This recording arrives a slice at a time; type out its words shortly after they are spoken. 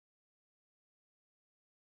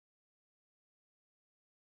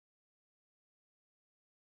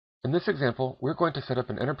In this example, we're going to set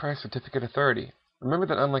up an Enterprise Certificate Authority. Remember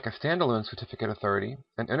that unlike a standalone Certificate Authority,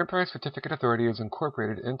 an Enterprise Certificate Authority is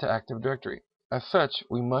incorporated into Active Directory. As such,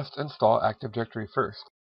 we must install Active Directory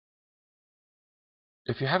first.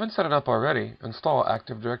 If you haven't set it up already, install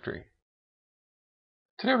Active Directory.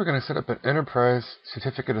 Today we're going to set up an Enterprise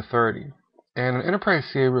Certificate Authority. And an Enterprise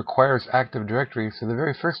CA requires Active Directory, so the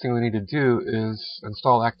very first thing we need to do is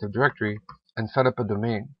install Active Directory and set up a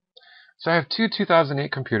domain. So I have two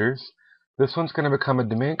 2008 computers. This one's going to become a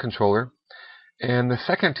domain controller, and the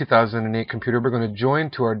second 2008 computer we're going to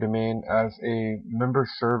join to our domain as a member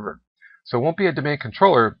server. So it won't be a domain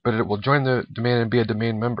controller, but it will join the domain and be a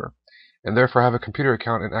domain member, and therefore have a computer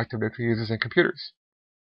account in Active Directory users and computers.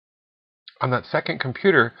 On that second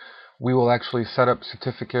computer, we will actually set up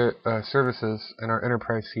certificate services in our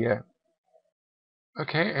Enterprise CA.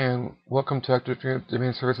 Okay, and welcome to Active Directory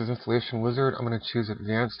Domain Services Installation Wizard. I'm going to choose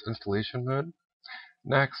Advanced Installation Mode.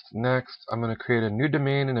 Next, I'm going to create a new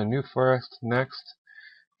domain in a new forest. Next,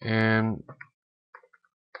 and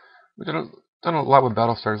we've done a lot with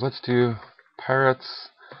Battlestars. Let's do pirates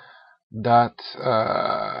dot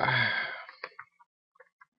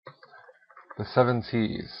the 7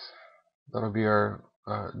 Seas. That'll be our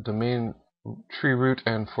domain tree root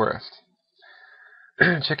and forest.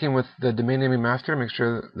 Checking with the domain naming master, make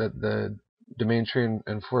sure that the domain tree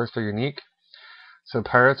and forest are unique. So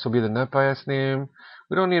pirates will be the NetBIOS name.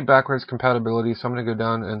 We don't need backwards compatibility, so I'm going to go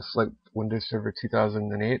down and select Windows Server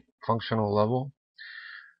 2008 functional level.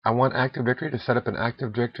 I want Active Directory to set up an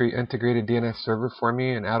Active Directory integrated DNS server for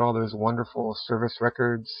me and add all those wonderful service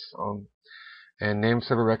records and name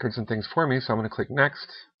server records and things for me. So I'm going to click Next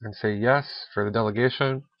and say Yes for the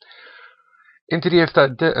delegation.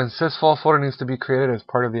 Entity.dit and sysvol folder needs to be created as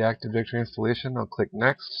part of the Active Directory installation. I'll click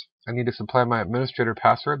Next. I need to supply my administrator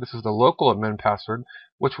password. This is the local admin password,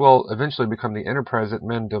 which will eventually become the enterprise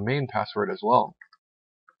admin domain password as well.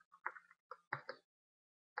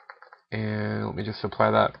 And let me just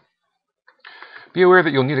supply that. Be aware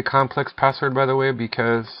that you'll need a complex password, by the way,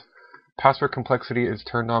 because password complexity is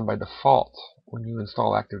turned on by default when you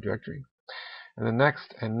install Active Directory. And then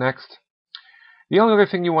next and next. The only other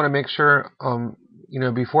thing you want to make sure,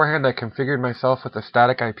 beforehand I configured myself with a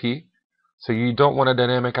static IP. So you don't want a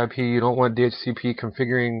dynamic IP, you don't want DHCP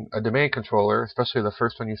configuring a domain controller, especially the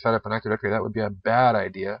first one you set up in Active Directory. That would be a bad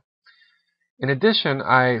idea. In addition,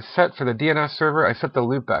 I set for the DNS server, I set the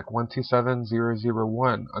loopback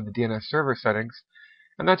 127.0.0.1 on the DNS server settings.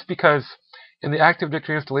 And that's because in the Active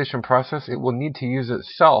Directory installation process, it will need to use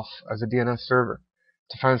itself as a DNS server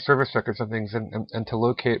to find service records and things and to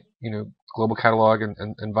locate, global catalog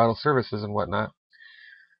and vital services and whatnot.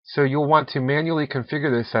 So you'll want to manually configure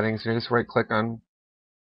those settings. You just right-click on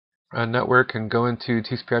network and go into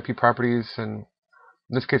TCP/IP properties. And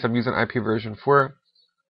in this case, I'm using IP version 4.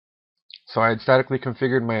 So I had statically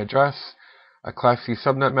configured my address, a Class C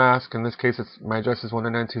subnet mask. In this case, my address is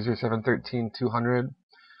 192.168.1.13.200.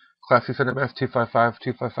 Class C subnet mask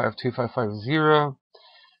 255.255.255.0.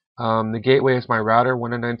 The gateway is my router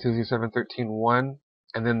 192.168.1.13.1,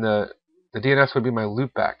 and then the DNS would be my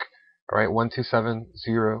loopback. All right,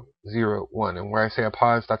 127.0.0.1, and where I say a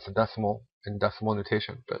pause, that's a decimal in decimal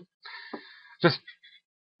notation. But just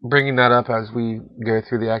bringing that up as we go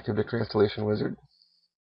through the Active Directory installation wizard.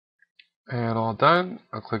 And all done.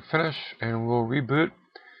 I'll click Finish, and we'll reboot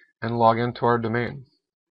and log into our domain.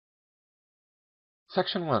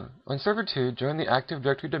 Section 1. On Server 2, join the Active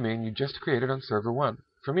Directory domain you just created on Server 1.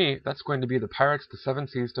 For me, that's going to be the Pirates the 7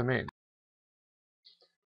 Seas domain.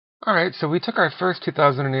 Alright, so we took our first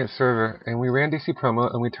 2008 server and we ran DC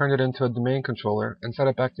promo and we turned it into a domain controller and set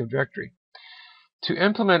up Active Directory. To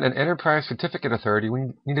implement an Enterprise Certificate Authority,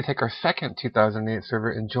 we need to take our second 2008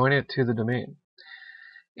 server and join it to the domain.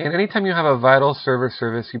 And anytime you have a vital server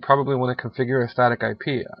service, you probably want to configure a static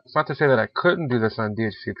IP. It's not to say that I couldn't do this on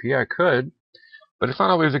DHCP. I could, but it's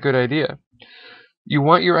not always a good idea. You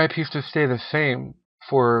want your IPs to stay the same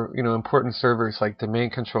for important servers like domain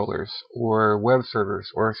controllers or web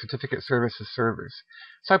servers or certificate services servers.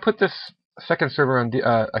 So I put this second server on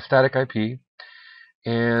a static IP,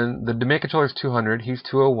 and the domain controller is 200, he's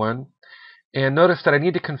 201, and notice that I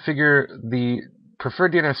need to configure the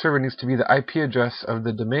preferred DNS server needs to be the IP address of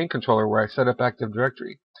the domain controller where I set up Active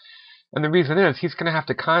Directory. And the reason is he's going to have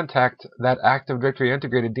to contact that Active Directory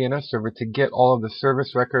integrated DNS server to get all of the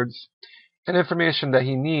service records and information that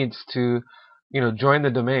he needs to join the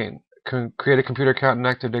domain, create a computer account in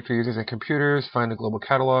Active Directory users and computers, find a global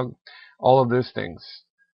catalog, all of those things.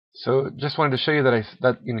 So just wanted to show you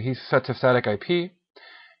that he's set to static IP,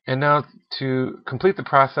 And now to complete the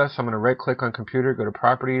process, I'm going to right-click on Computer, go to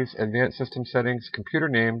Properties, Advanced System Settings, Computer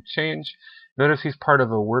Name, Change. Notice he's part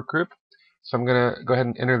of a work group. So I'm going to go ahead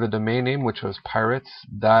and enter the domain name, which was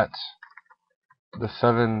pirates.the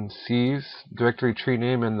 7 Cs, directory tree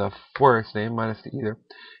name, and the forest name, minus the either.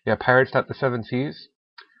 Yeah, pirates.the 7 Cs.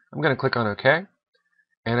 I'm going to click on OK.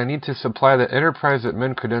 And I need to supply the enterprise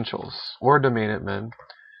admin credentials, or domain admin,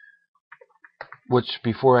 which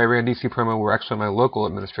before I ran DC promo were actually my local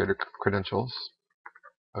administrator credentials.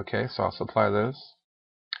 Okay, so I'll supply those.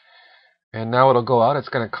 And now it'll go out. It's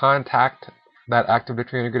going to contact that Active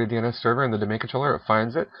Directory Integrated DNS server and the domain controller. It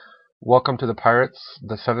finds it. Welcome to the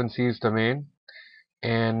pirates.the 7 Cs domain.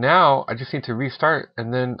 And now I just need to restart,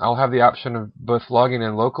 and then I'll have the option of both logging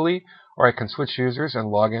in locally, or I can switch users and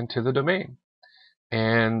log into the domain.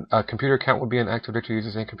 And a computer account will be in Active Directory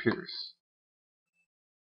users and computers.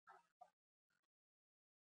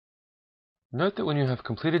 Note that when you have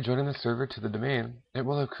completed joining the server to the domain, it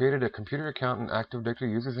will have created a computer account in Active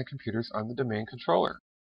Directory users and computers on the domain controller.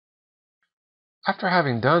 After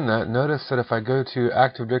having done that, notice that if I go to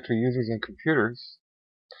Active Directory users and computers,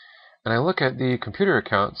 and I look at the computer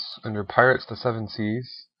accounts under pirates.the 7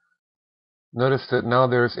 Cs, notice that now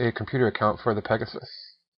there's a computer account for the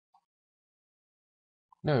Pegasus.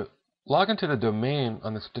 Note, log into the domain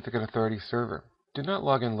on the Certificate Authority server. Do not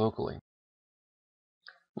log in locally.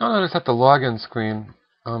 Now notice at the login screen,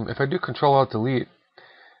 if I do Control-Alt-Delete,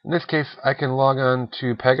 in this case I can log on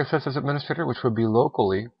to Pegasus as administrator, which would be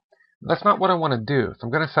locally. That's not what I want to do. If I'm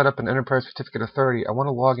going to set up an Enterprise Certificate Authority, I want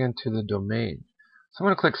to log into the domain. So I'm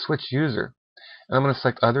going to click Switch User, and I'm going to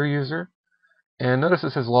select Other User, and notice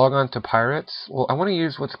it says Log on to Pirates. Well, I want to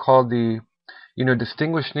use what's called the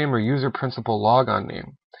distinguished name or user principal logon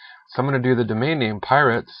name. So I'm going to do the domain name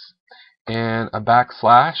Pirates and a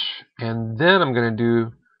 \, and then I'm going to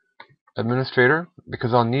do administrator,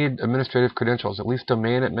 because I'll need administrative credentials, at least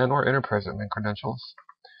domain admin or enterprise admin credentials,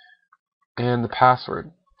 and the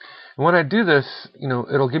password. And when I do this,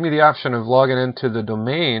 it'll give me the option of logging into the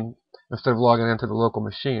domain instead of logging into the local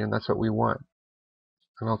machine, and that's what we want.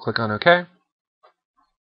 And I'll click on OK.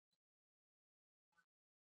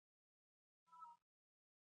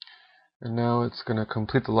 And now it's going to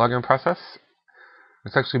complete the login process.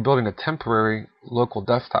 It's actually building a temporary local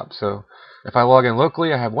desktop. So if I log in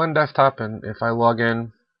locally, I have one desktop, and if I log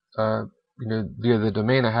in via the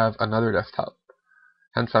domain, I have another desktop.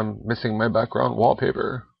 Hence, I'm missing my background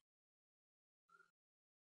wallpaper.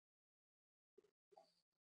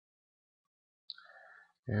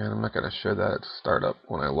 And I'm not going to show that at startup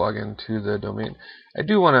when I log into the domain. I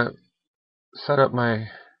do want to set up my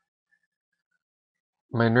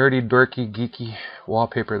nerdy, dorky, geeky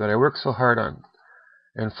wallpaper that I work so hard on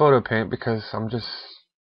in Photo Paint, because I'm just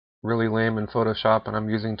really lame in Photoshop and I'm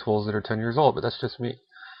using tools that are 10 years old, but that's just me.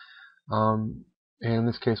 And in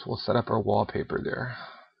this case, we'll set up our wallpaper there.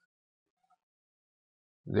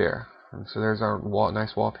 There. And so there's our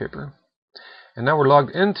nice wallpaper. And now we're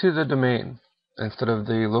logged into the domain instead of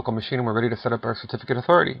the local machine, and we're ready to set up our Certificate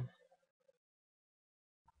Authority.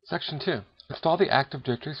 Section 2. Install the Active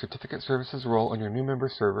Directory Certificate Services role on your new member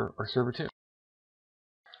server or server 2.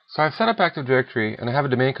 So I've set up Active Directory, and I have a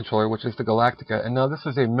domain controller, which is the Galactica, and now this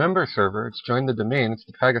is a member server. It's joined the domain. It's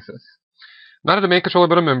the Pegasus. Not a domain controller,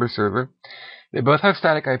 but a member server. They both have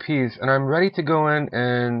static IPs, and I'm ready to go in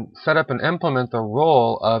and set up and implement the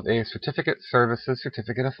role of a Certificate Services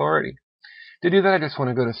Certificate Authority. To do that, I just want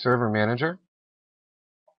to go to Server Manager.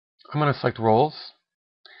 I'm going to select Roles,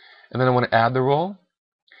 and then I want to add the role.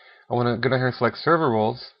 I want to go down here and select Server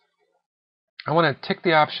Roles. I want to tick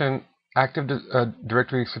the option Active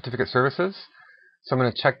Directory Certificate Services. So I'm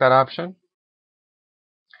going to check that option.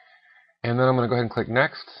 And then I'm going to go ahead and click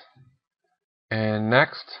Next. And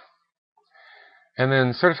Next. And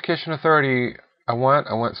then Certification Authority, I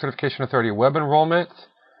want Certification Authority Web Enrollment.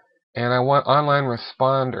 And I want Online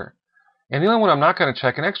Responder. And the only one I'm not going to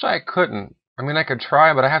check, and actually I couldn't. I mean, I could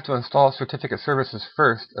try, but I have to install Certificate Services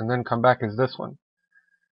first and then come back as this one.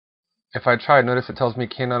 If I try, notice it tells me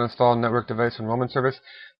cannot install Network Device Enrollment Service.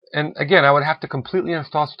 And again, I would have to completely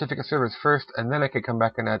install Certificate Service first, and then I could come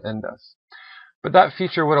back and add NDOS. But that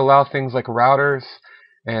feature would allow things like routers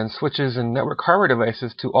and switches and network hardware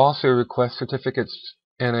devices to also request certificates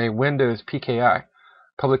in a Windows PKI,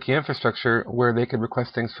 public key infrastructure, where they could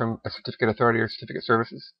request things from a Certificate Authority or Certificate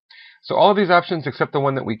Services. So all of these options except the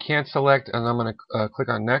one that we can't select, and I'm going to click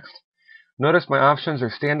on Next. Notice my options are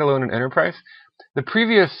standalone and enterprise. The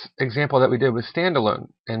previous example that we did was standalone,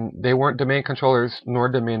 and they weren't domain controllers nor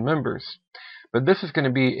domain members. But this is going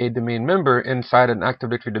to be a domain member inside an Active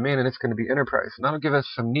Directory domain, and it's going to be enterprise. And that'll give us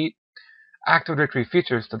some neat Active Directory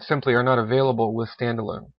features that simply are not available with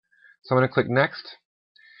standalone. So I'm going to click Next.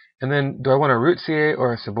 And then, do I want a root CA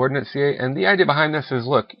or a subordinate CA? And the idea behind this is,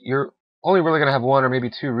 look, you're only really going to have one or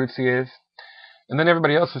maybe two root CAs, and then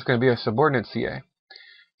everybody else is going to be a subordinate CA.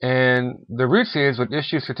 And the root CAs would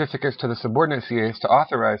issue certificates to the subordinate CAs to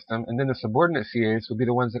authorize them, and then the subordinate CAs would be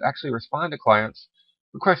the ones that actually respond to clients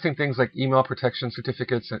requesting things like email protection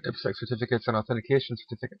certificates and IPsec certificates and authentication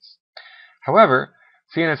certificates. However,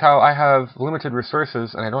 seeing as how I have limited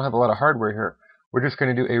resources and I don't have a lot of hardware here, we're just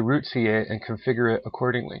going to do a root CA and configure it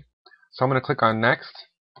accordingly. So I'm going to click on Next,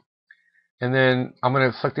 and then I'm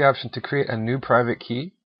going to select the option to create a new private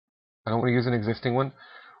key. I don't want to use an existing one.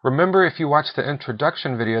 Remember, if you watch the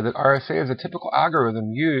introduction video, that RSA is a typical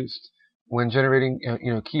algorithm used when generating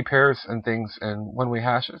key pairs and things and one-way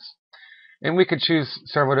hashes. And we could choose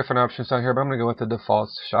several different options down here, but I'm going to go with the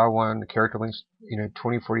defaults, SHA-1, character length,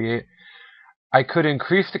 2048. I could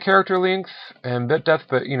increase the character length and bit depth,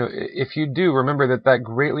 but if you do, remember that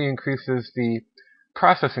greatly increases the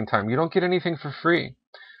processing time. You don't get anything for free.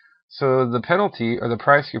 So the penalty or the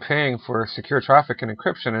price you're paying for secure traffic and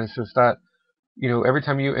encryption is just that every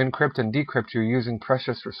time you encrypt and decrypt, you're using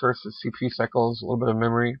precious resources, CPU cycles, a little bit of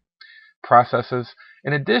memory, processes.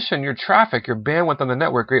 In addition, your traffic, your bandwidth on the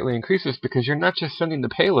network greatly increases because you're not just sending the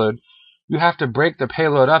payload. You have to break the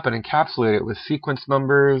payload up and encapsulate it with sequence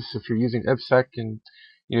numbers if you're using IPsec and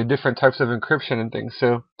different types of encryption and things.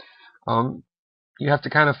 So you have to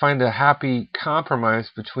kind of find a happy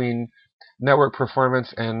compromise between network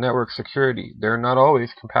performance and network security. They're not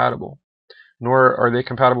always compatible, nor are they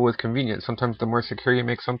compatible with convenience. Sometimes the more secure you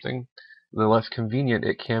make something, the less convenient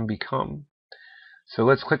it can become. So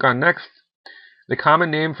let's click on Next. The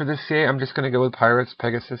common name for this CA, I'm just going to go with Pirates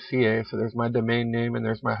Pegasus CA. So there's my domain name and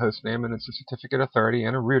there's my host name, and it's a certificate authority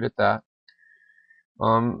and a root at that.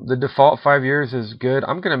 The default 5 years is good.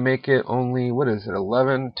 I'm going to make it only,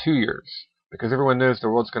 2 years. Because everyone knows the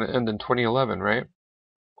world's going to end in 2011, right?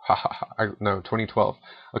 No, 2012.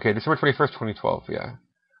 Okay, December 21st, 2012, yeah.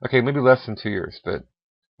 Okay, maybe less than 2 years, but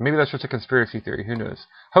maybe that's just a conspiracy theory, who knows.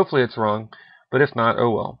 Hopefully it's wrong, but if not, oh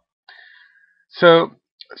well. So,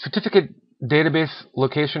 certificate database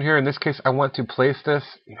location here, in this case, I want to place this,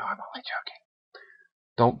 I'm only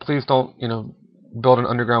joking. Please don't, build an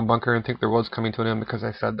underground bunker and think the world's coming to an end because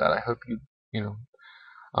I said that. I hope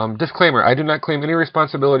disclaimer, I do not claim any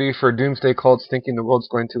responsibility for doomsday cults thinking the world's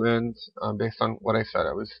going to end based on what I said.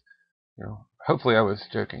 I was, hopefully I was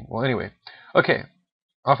joking. Well, anyway. Okay,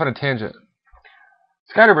 off on a tangent.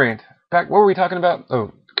 Scatterbrained. Back, what were we talking about?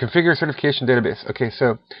 Oh, configure certification database. Okay,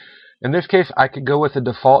 so in this case, I could go with the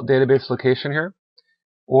default database location here,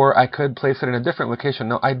 or I could place it in a different location.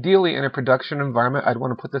 Now, ideally, in a production environment, I'd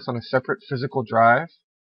want to put this on a separate physical drive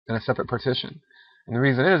and a separate partition. And the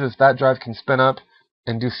reason is that drive can spin up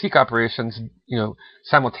and do seek operations,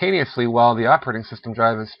 simultaneously while the operating system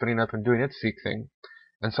drive is spinning up and doing its seek thing.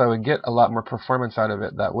 And so I would get a lot more performance out of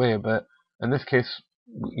it that way. But in this case,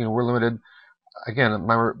 we're limited. Again,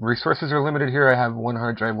 my resources are limited here. I have one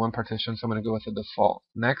hard drive, one partition, so I'm going to go with the default.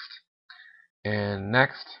 Next, and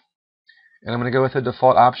next. And I'm going to go with the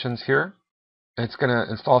default options here. It's going to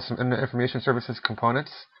install some Internet Information Services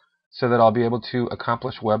components so that I'll be able to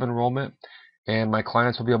accomplish web enrollment. And my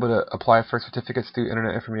clients will be able to apply for certificates through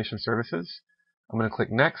Internet Information Services. I'm going to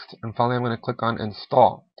click Next, and finally I'm going to click on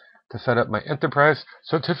Install to set up my Enterprise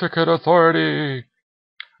Certificate Authority.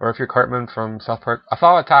 Or if you're Cartman from South Park,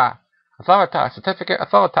 Authority, Certificate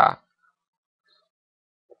Authority.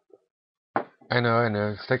 I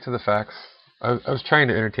know, stick to the facts. I was trying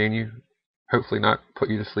to entertain you, hopefully not put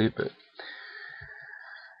you to sleep, but...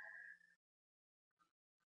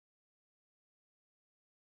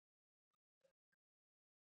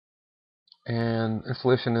 And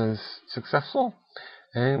installation is successful,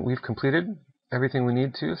 and we've completed everything we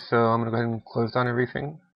need to, so I'm going to go ahead and close down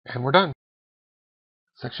everything, and we're done.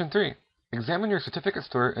 Section 3. Examine your certificate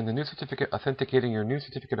store and the new certificate authenticating your new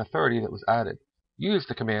certificate authority that was added. Use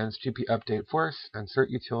the commands gp update force and cert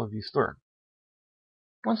util view store.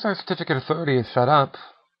 Once our certificate authority is set up,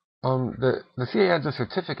 the CA adds a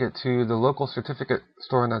certificate to the local certificate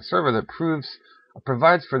store on that server that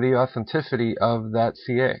provides for the authenticity of that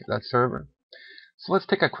CA, that server. So let's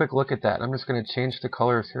take a quick look at that. I'm just going to change the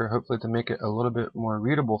colors here, hopefully to make it a little bit more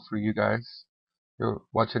readable for you guys. You're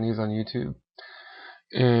watching these on YouTube.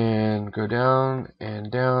 And go down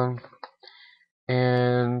and down.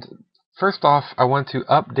 And first off, I want to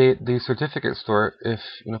update the certificate store if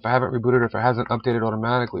I haven't rebooted or if it hasn't updated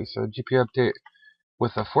automatically. So GP update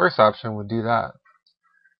with the force option would do that.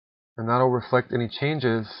 And that'll reflect any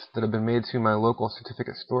changes that have been made to my local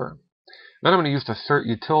certificate store. Then I'm going to use the cert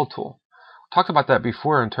util tool. We talked about that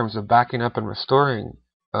before in terms of backing up and restoring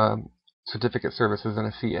certificate services in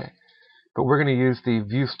a CA. but we're going to use the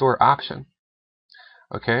View Store option.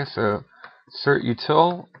 Okay, so Cert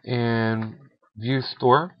Util and View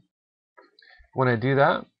Store. When I do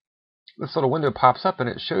that, this little window pops up and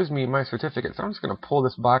it shows me my certificate. So I'm just going to pull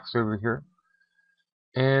this box over here,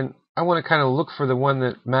 and I want to kind of look for the one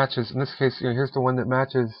that matches. In this case, here's the one that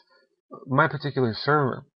matches my particular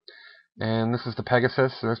server. And this is the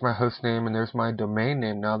Pegasus. So there's my host name and there's my domain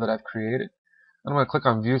name now that I've created. I'm going to click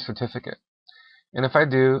on View Certificate. And if I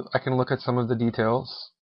do, I can look at some of the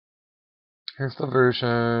details. Here's the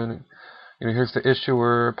version. Here's the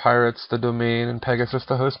issuer, Pirates, the domain, and Pegasus,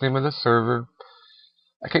 the host name of the server.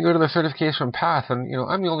 I can go to the certification path, and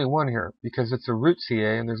I'm the only one here because it's a root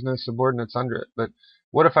CA and there's no subordinates under it. But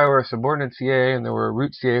what if I were a subordinate CA and there were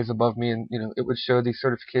root CAs above me, and it would show the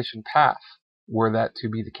certification path were that to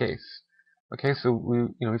be the case. Okay, so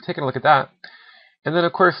we've taken a look at that. And then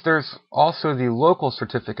of course there's also the local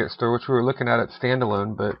certificate store, which we were looking at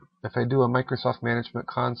standalone. But if I do a Microsoft Management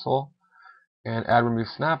Console and add remove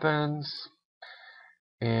snap-ins,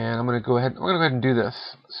 and I'm going to go ahead and do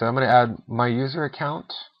this. So I'm going to add my user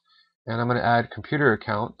account, and I'm going to add computer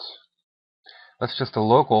account. That's just a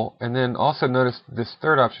local. And then also notice this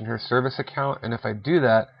third option here, service account. And if I do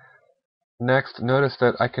that, next, notice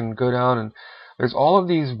that I can go down and there's all of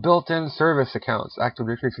these built-in service accounts, Active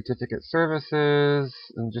Directory certificate services,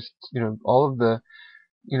 and just all of the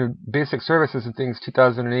basic services and things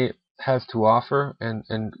 2008 has to offer,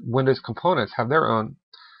 and Windows components have their own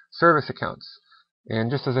service accounts. And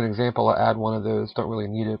just as an example, I'll add one of those. Don't really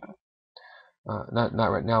need it,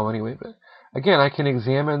 not right now anyway. But again, I can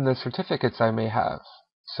examine the certificates I may have.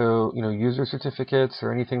 So user certificates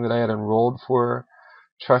or anything that I had enrolled for,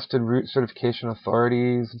 trusted root certification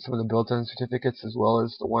authorities, and some of the built-in certificates, as well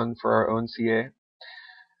as the one for our own CA.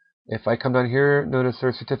 If I come down here, notice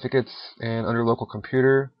there are certificates, and under local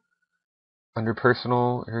computer, under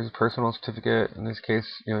personal, here's a personal certificate. In this case,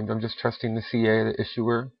 I'm just trusting the CA, the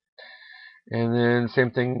issuer. And then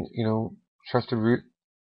same thing, trusted root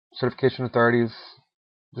certification authorities,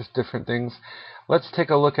 just different things. Let's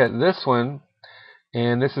take a look at this one,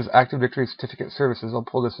 and this is Active Directory Certificate Services. I'll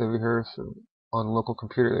pull this over here so on local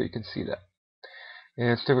computer that you can see that.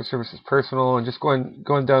 And certificate services personal, and just going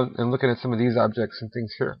down and looking at some of these objects and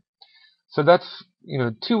things here. So that's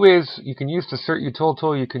two ways you can use the Cert Util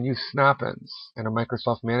tool. You can use snap-ins in a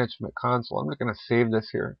Microsoft Management Console. I'm just going to save this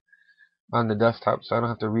here on the desktop so I don't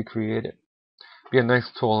have to recreate it. Be a nice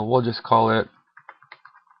tool, and we'll just call it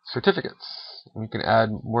certificates. We can add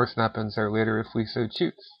more snap-ins there later if we so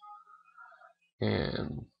choose.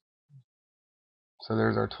 And so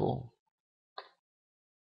there's our tool.